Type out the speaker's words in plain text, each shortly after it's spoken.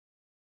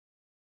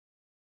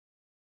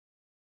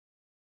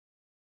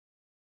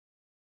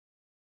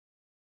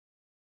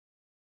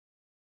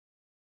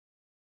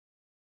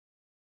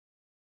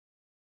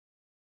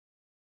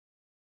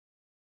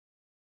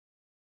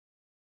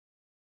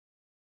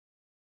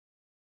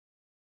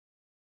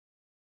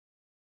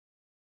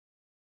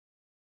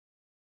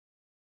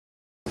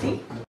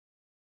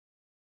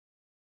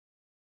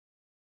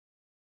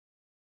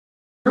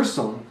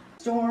song.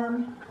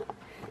 Storm,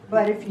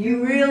 but if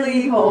you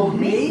really hold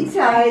me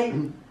tight,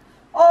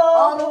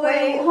 all the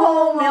way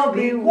home they'll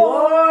be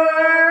warm.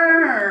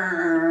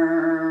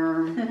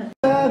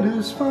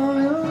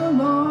 Satisfy our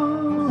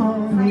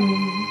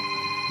longing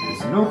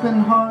as an open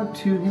heart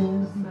to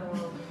Him,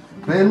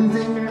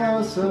 cleansing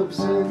us of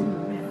sin,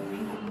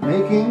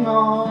 making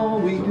all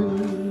we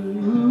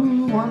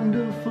do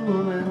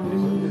wonderful and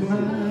new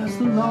as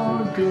the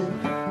Lord did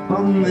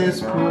on this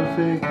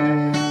perfect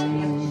day.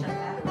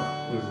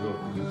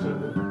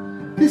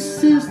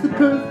 This is the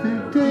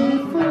perfect day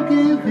for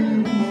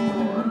giving,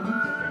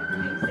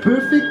 a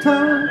perfect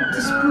time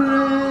to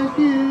spread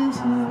His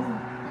love,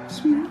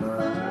 sweet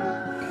love.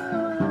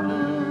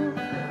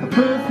 A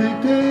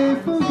perfect day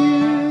for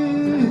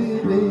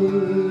giving.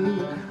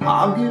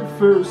 I'll give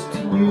first to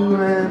you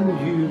and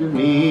you to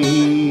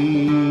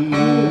me.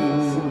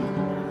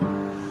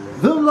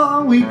 The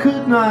law we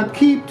could not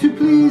keep to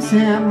please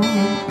Him,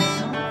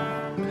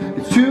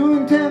 its true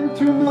intent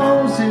through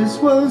Moses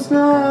was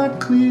not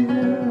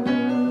clear.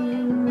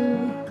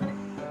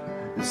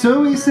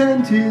 So He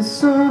sent His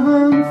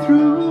Son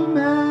through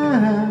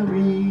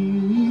Mary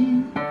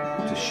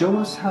to show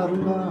us how to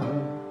love.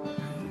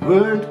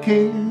 Word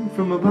came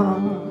from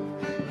above.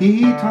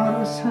 He taught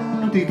us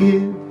how to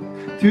give.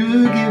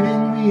 Through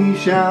giving we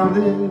shall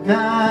live,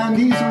 and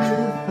He's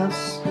with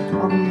us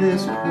on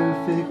this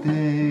perfect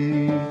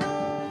day.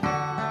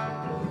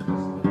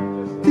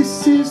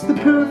 This is the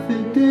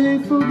perfect day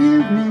for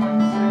giving,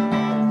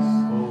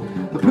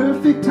 the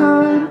perfect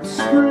time to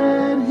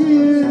spread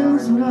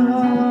His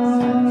love.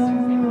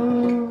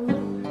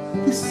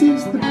 This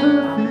is the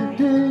perfect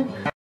day.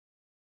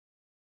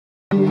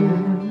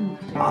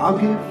 I'll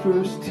give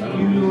first to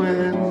you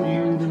and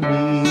you to me.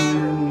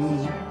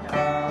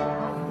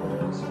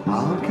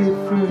 I'll give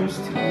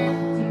first to you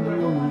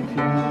and to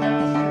me.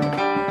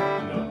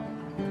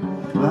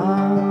 La,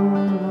 la,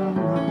 la,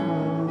 la,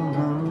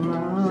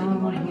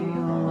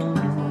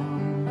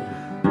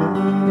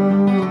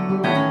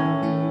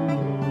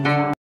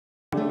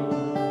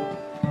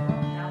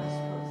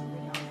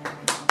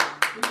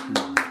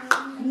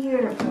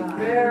 Beautiful.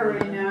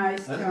 Very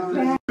nice,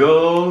 Tony.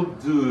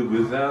 Don't do it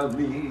without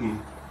me.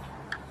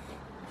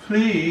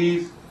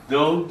 Please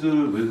don't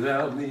do it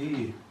without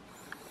me.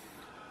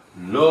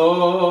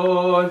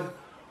 Lord,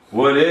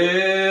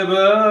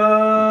 whatever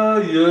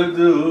you're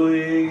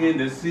doing in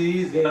the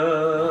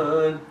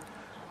season,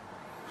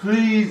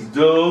 please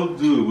don't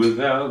do it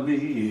without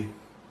me.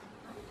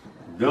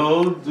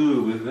 Don't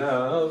do it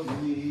without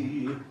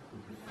me.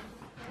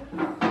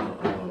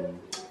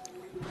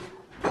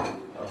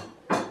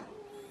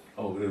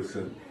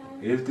 Listen.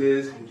 If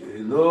there's,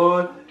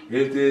 Lord,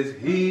 if there's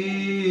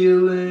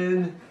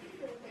healing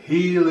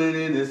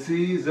in the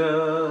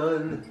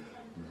season,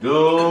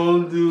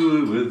 don't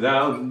do it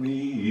without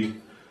me.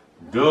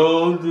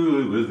 Don't do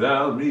it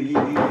without me.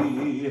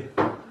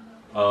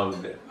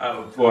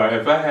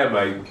 If I had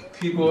my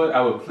keyboard,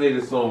 I would play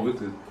the song with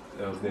the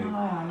thing.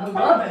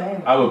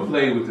 I would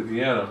play with the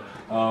piano.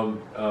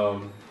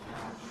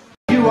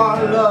 You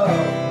are love,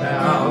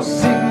 now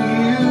sing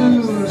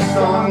you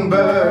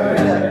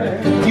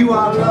songbird. You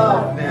are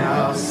love,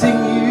 now sing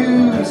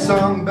you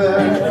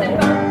songbird.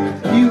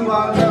 You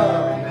are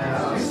love,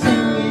 now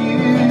sing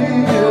you.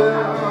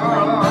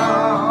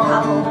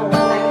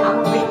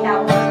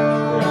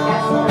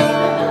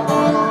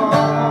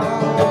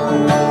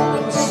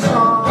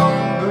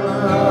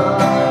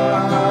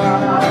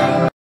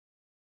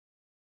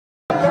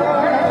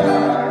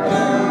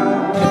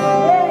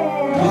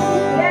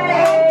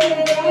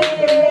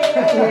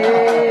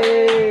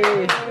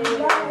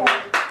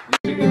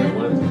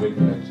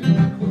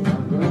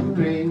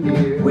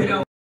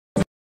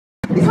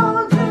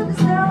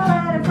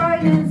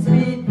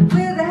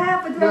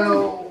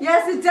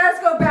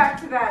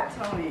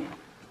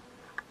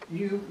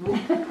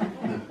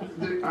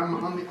 I'm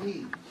on the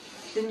E.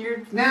 Then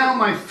you're now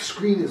my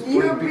screen is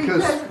blank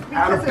because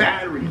out of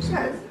batteries.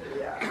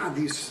 Yeah. God,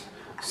 these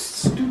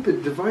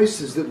stupid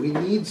devices that we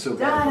need so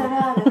badly.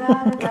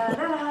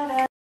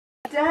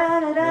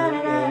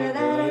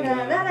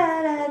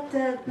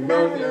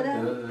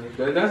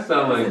 That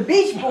sounds like the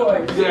Beach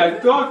Boys. Yeah, I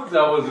thought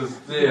that was a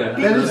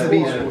that is the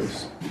Beach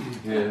Boys.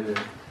 Yeah.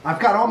 I've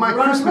got all my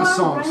Christmas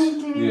songs.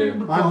 Yeah.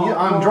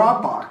 On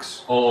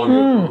Dropbox.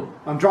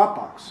 On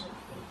Dropbox.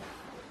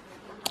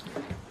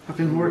 I've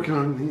been working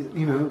on,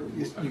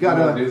 you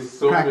gotta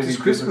practice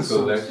Christmas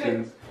songs.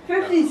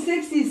 50s,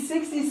 60s,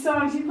 60s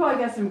songs. You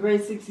probably got some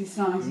great 60s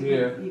songs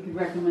you could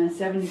recommend.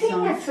 70s Sing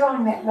songs. that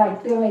song that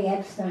like Billy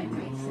Epstein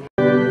might sing.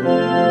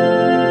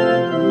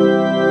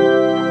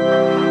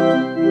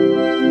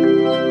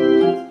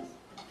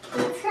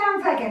 It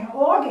sounds like an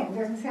organ.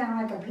 Doesn't sound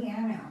like a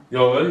piano.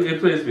 Yo, it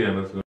plays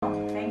piano.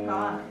 Thank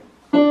God.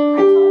 I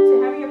told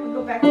you, hurry up and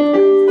go back to the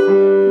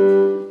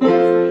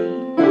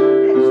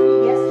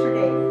actually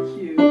yesterday,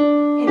 Hugh,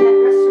 in that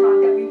restaurant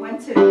that we went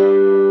to.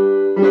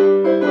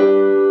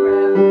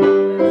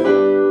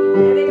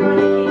 There they are,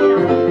 they came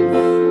out.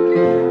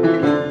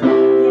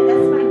 Yeah,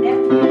 that's my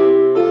nephew.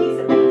 He's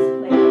a bass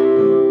player.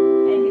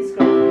 And his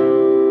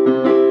girlfriend.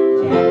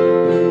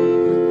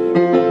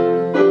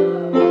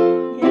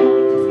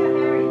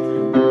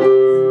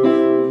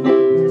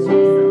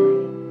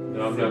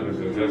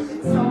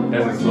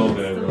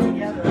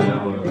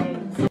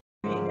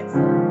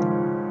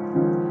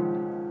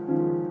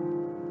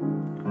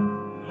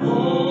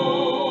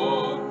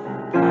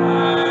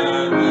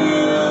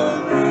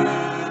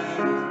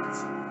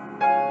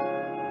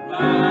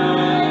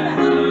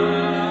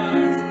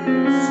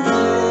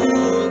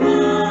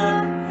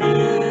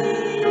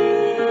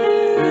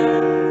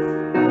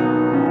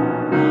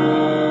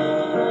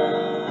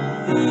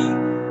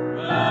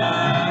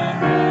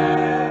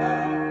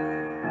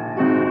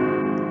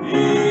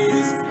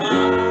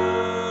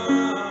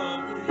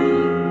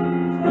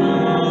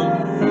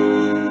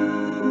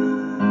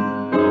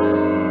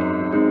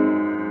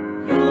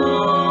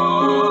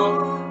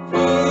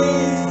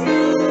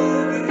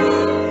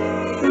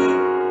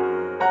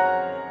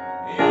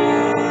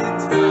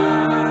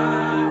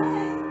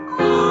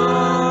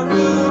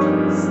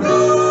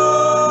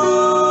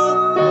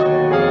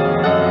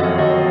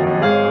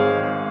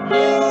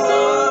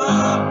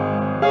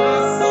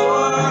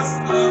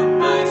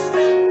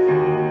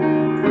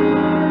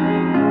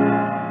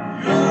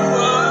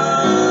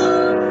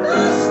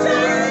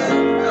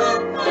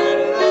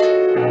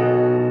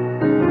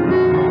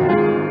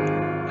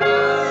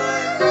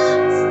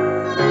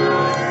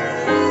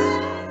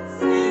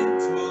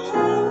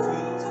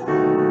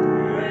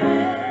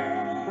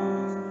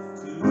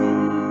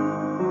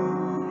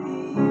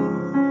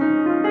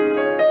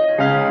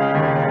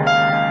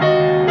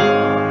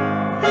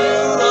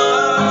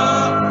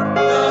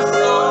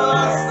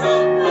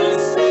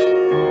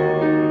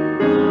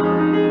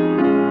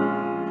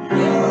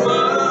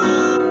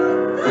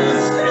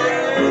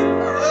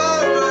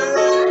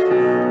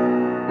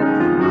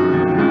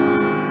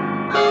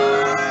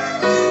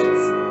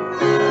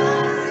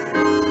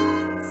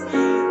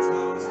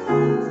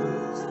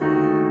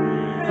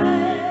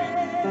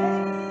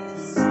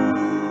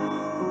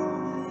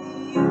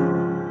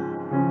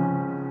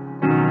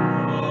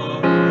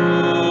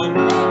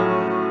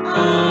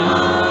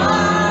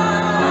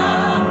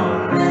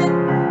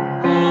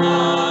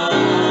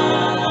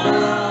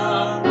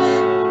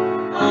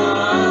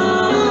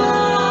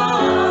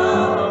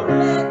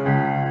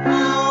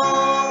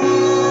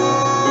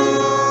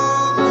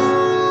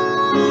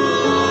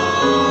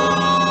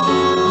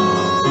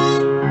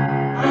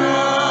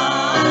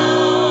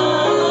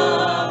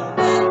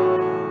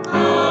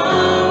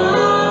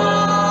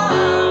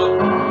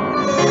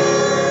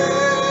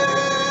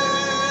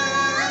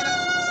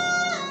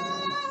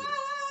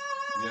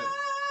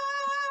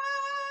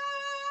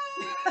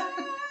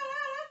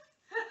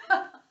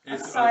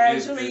 it's, So I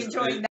actually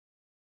enjoyed that.